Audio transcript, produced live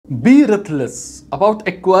Be ruthless about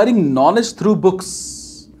acquiring knowledge through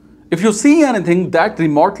books. If you see anything that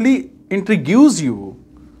remotely intrigues you,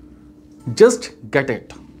 just get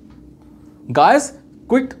it. Guys,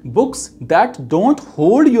 quit books that don't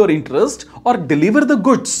hold your interest or deliver the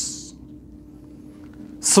goods.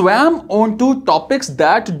 Swam onto topics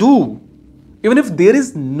that do, even if there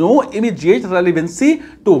is no immediate relevancy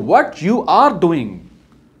to what you are doing.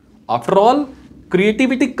 After all,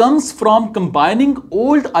 creativity comes from combining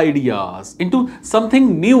old ideas into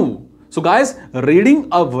something new. So guys, reading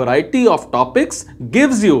a variety of topics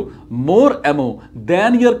gives you more ammo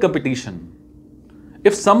than your competition.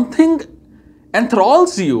 If something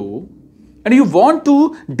enthralls you and you want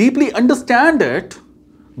to deeply understand it,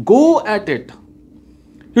 go at it.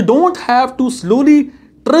 You don't have to slowly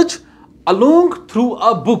trudge along through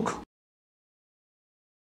a book.